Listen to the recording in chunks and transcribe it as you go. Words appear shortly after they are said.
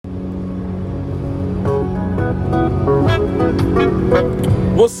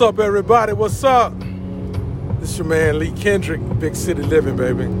What's up, everybody? What's up? This your man Lee Kendrick, Big City Living,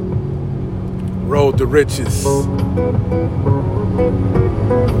 baby. Road to riches.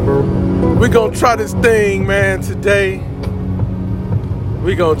 We gonna try this thing, man, today.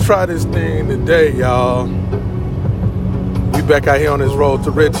 We gonna try this thing today, y'all. We back out here on this road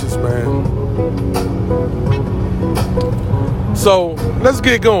to riches, man. So, let's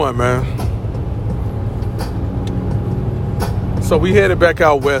get going, man. So we headed back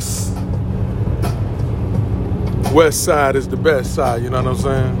out west. West side is the best side, you know what I'm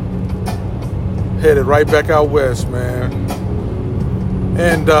saying? Headed right back out west, man.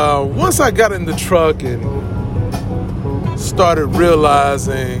 And once I got in the truck and started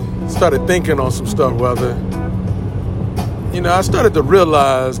thinking on some stuff, I started to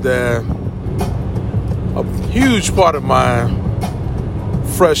realize that a huge part of my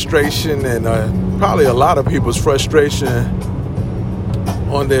frustration and probably a lot of people's frustration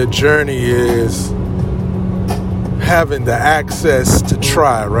on their journey is having the access to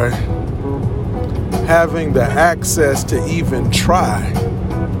try, right? Having the access to even try.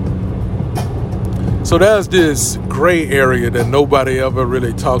 So there's this gray area that nobody ever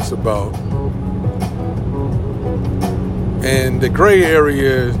really talks about. And the gray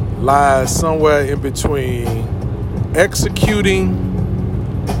area lies somewhere in between executing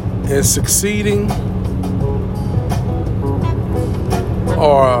and succeeding,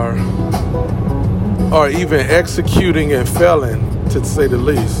 or even executing and failing, to say the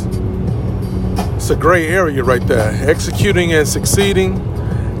least. It's a gray area right there. Executing and succeeding,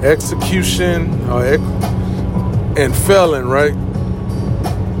 execution and failing, right?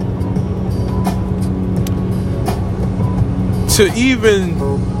 To even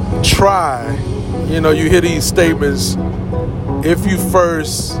try, you hear these statements, if you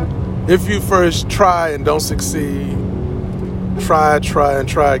first try and don't succeed, try and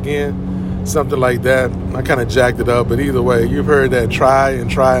try again, something like that. I kind of jacked it up, but either way, you've heard that try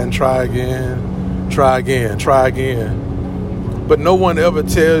and try again, try again. But no one ever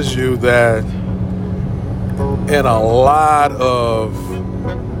tells you that in a lot of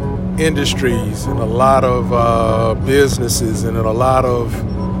industries, and a lot of businesses, and in a lot of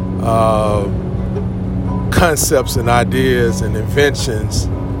concepts and ideas and inventions,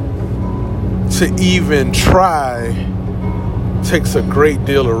 to even try takes a great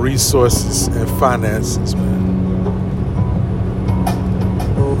deal of resources and finances, man.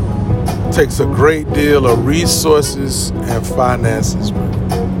 Takes a great deal of resources and finances, man.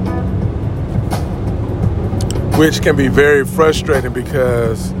 Which can be very frustrating,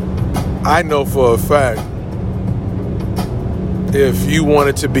 because I know for a fact, if you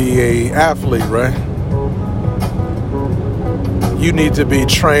wanted to be an athlete, right, you need to be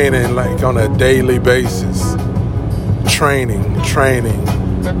training like on a daily basis. Training,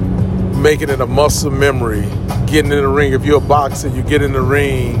 making it a muscle memory, getting in the ring. If you're a boxer, you get in the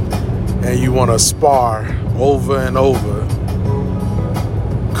ring and you want to spar over and over.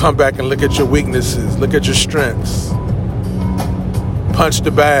 Come back and look at your weaknesses, look at your strengths. Punch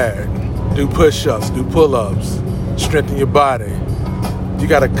the bag, do push-ups, do pull-ups, strengthen your body. You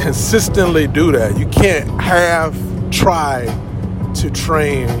got to consistently do that. You can't try to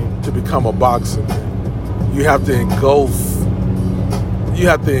train to become a boxer, man. You have to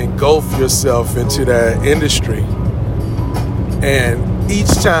engulf yourself into that industry. And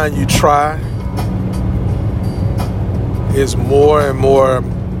each time you try, is more and more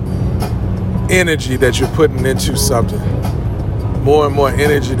energy that you're putting into something. More and more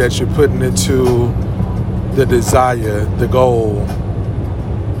energy that you're putting into the desire, the goal.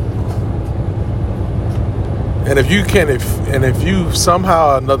 And if you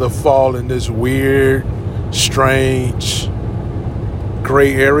somehow or another fall in this weird, strange,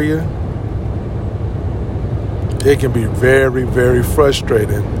 gray area, it can be very, very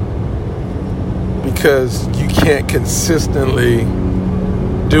frustrating, because you can't consistently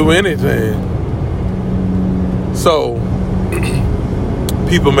do anything. So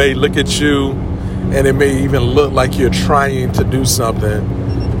people may look at you and it may even look like you're trying to do something,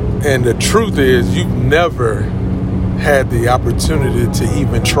 and the truth is you've never had the opportunity to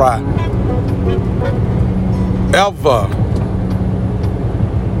even try. Ever.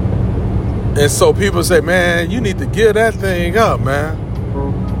 And so people say, man, you need to give that thing up, man.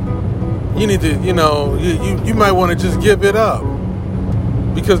 You need to, you might want to just give it up.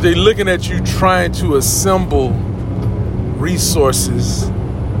 Because they're looking at you trying to assemble resources,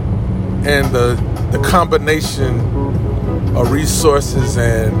 and the combination of resources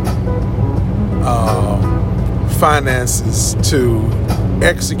and finances to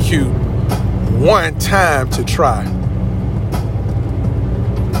execute one time to try.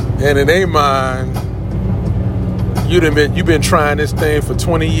 And in their mind, you've been trying this thing for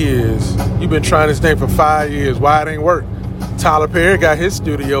 20 years. You've been trying this thing for 5 years. Why it ain't work? Tyler Perry got his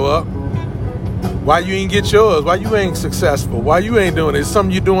studio up. Why you ain't get yours? Why you ain't successful? Why you ain't doing it? It's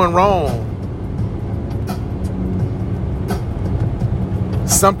something you're doing wrong.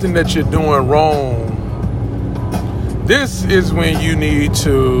 Something that you're doing wrong. This is when you need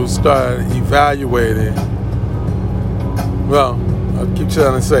to start evaluating. Well, I keep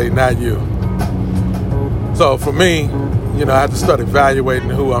trying to say, not you. So for me, I have to start evaluating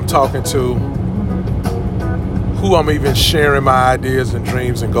who I'm talking to, who I'm even sharing my ideas and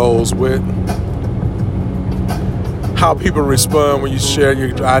dreams and goals with, how people respond when you share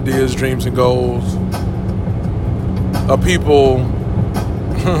your ideas, dreams, and goals. Are people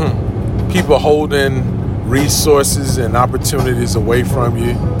holding resources and opportunities away from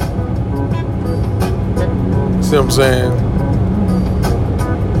you? See what I'm saying?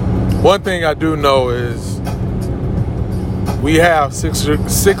 One thing I do know is we have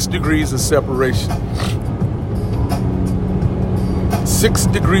six degrees of separation. 6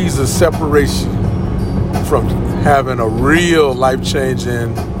 degrees of separation from having a real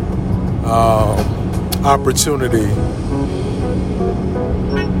life-changing opportunity.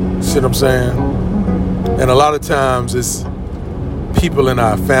 See what I'm saying? And a lot of times it's people in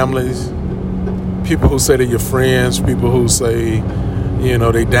our families, people who say they're your friends, people who say,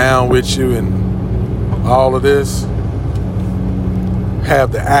 they down with you and all of this,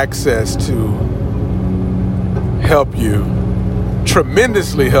 have the access to help you,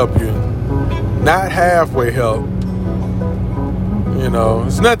 tremendously help you, not halfway help.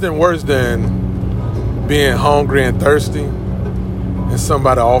 It's nothing worse than being hungry and thirsty and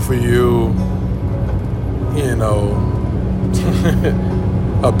somebody offer you,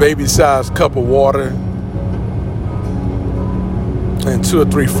 a baby-sized cup of water and 2 or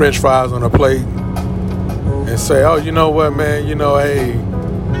 3 French fries on a plate and say, oh, you know what, man, hey,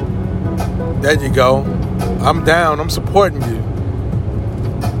 there you go. I'm down. I'm supporting you.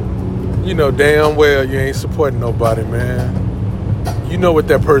 Damn well you ain't supporting nobody, man. You know what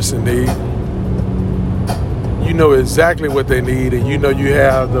that person needs. You know exactly what they need, and you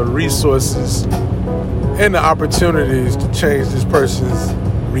have the resources and the opportunities to change this person's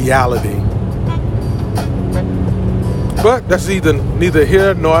reality. But that's neither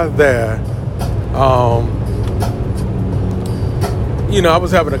here nor there. I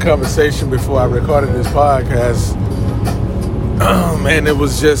was having a conversation before I recorded this podcast. Man, it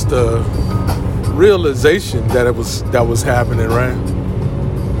was just a realization that was happening, right?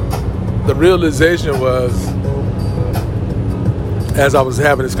 The realization was, as I was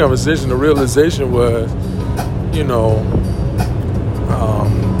having this conversation, the realization was,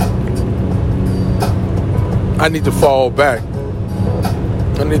 I need to fall back.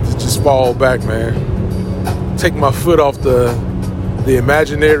 I need to just fall back, man. Take my foot off the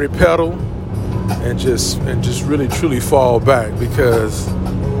imaginary pedal and just really truly fall back, because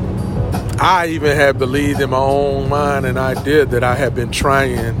I even had believed in my own mind and idea that I had been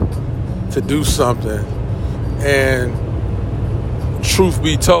trying to do something. And truth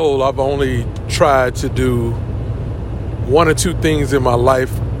be told, I've only tried to do 1 or 2 things in my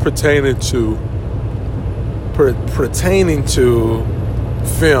life pertaining to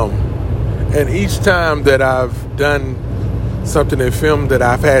film. And each time that I've done something in film that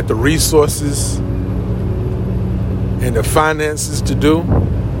I've had the resources and the finances to do,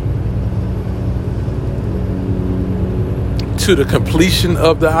 to the completion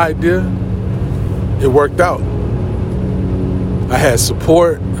of the idea, it worked out. I had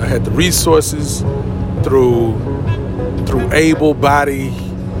support, I had the resources through able-bodied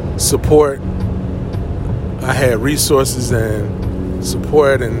support. I had resources and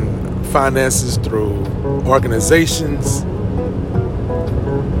support and finances through organizations,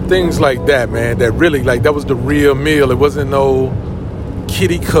 things like that, man. That really, that was the real meal. It wasn't no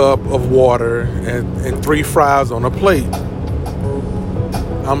kitty cup of water and 3 fries on a plate.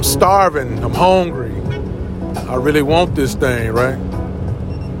 I'm starving. I'm hungry. I really want this thing, right?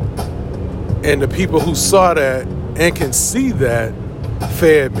 And the people who saw that and can see that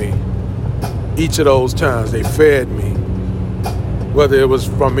fed me. Each of those times, they fed me. Whether it was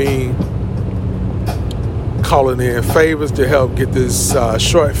from me calling in favors to help get this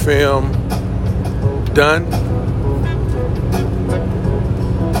short film done.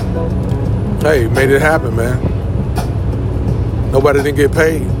 Hey, made it happen, man. Nobody didn't get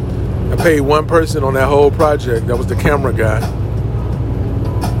paid. I paid one person on that whole project. That was the camera guy.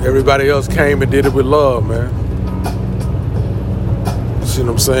 Everybody else came and did it with love, man. See You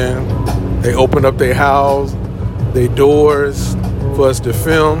know what I'm saying? They open up their house, their doors for us to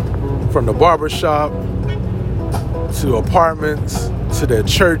film, from the barbershop to apartments to their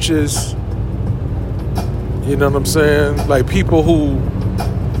churches. You know what I'm saying? Like, people who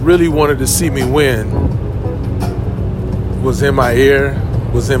really wanted to see me win was in my ear,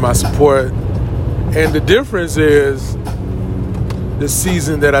 was in my support. And the difference is the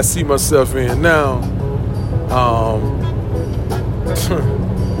season that I see myself in now.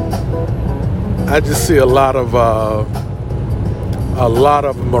 I just see a lot of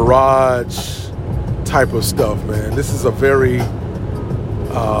mirage type of stuff, man. This is a very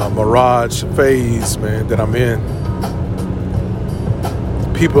mirage phase, man, that I'm in.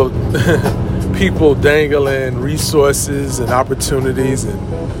 People dangling resources and opportunities and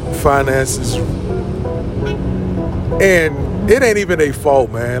finances, and it ain't even their fault,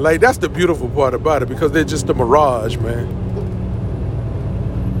 man. Like, that's the beautiful part about it, because they're just a mirage, man.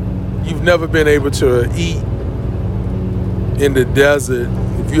 You've never been able to eat in the desert.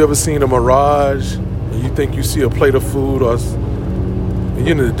 If you ever seen a mirage and you think you see a plate of food, or you're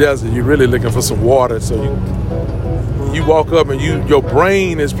in the desert, you're really looking for some water. So you walk up and your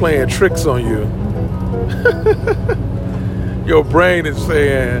brain is playing tricks on you. Your brain is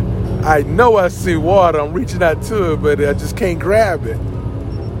saying, I know I see water, I'm reaching out to it, but I just can't grab it.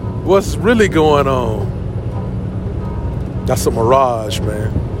 What's really going on? That's a mirage,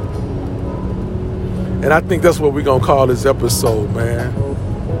 man. And I think that's what we're going to call this episode, man.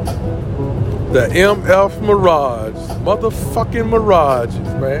 The MF Mirage. Motherfucking mirages,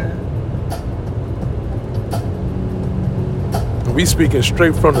 man. We speaking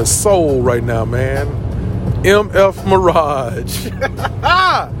straight from the soul right now, man. MF Mirage.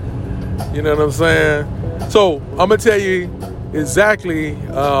 You know what I'm saying? So I'm going to tell you exactly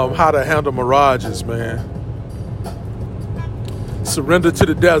how to handle mirages, man. Surrender to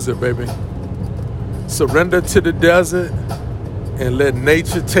the desert, baby. Surrender to the desert and let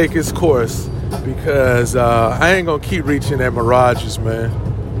nature take its course, because I ain't gonna keep reaching at mirages, man.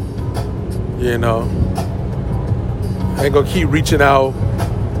 You know, I ain't gonna keep reaching out.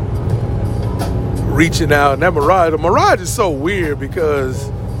 And that mirage, the mirage is so weird,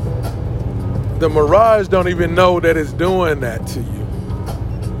 because the mirage don't even know that it's doing that to you.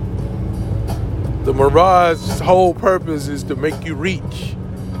 The mirage's whole purpose is to make you reach.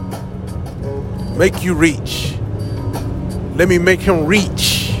 Make you reach. Let me make him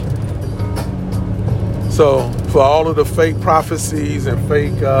reach. So for all of the fake prophecies and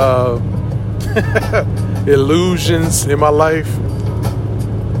fake illusions in my life,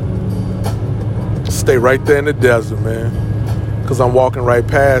 stay right there in the desert, man. Because I'm walking right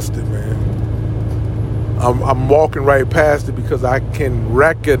past it, man. I'm walking right past it because I can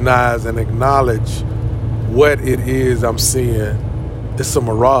recognize and acknowledge what it is I'm seeing. It's a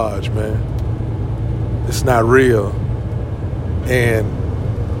mirage, man. It's not real. And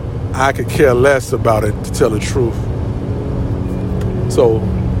I could care less about it, to tell the truth. So,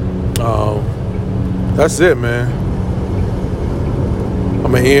 that's it, man.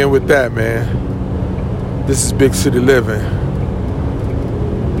 I'm going to end with that, man. This is Big City Living.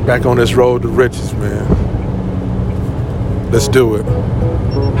 Back on this road to riches, man. Let's do it.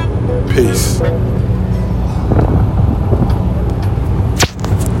 Peace.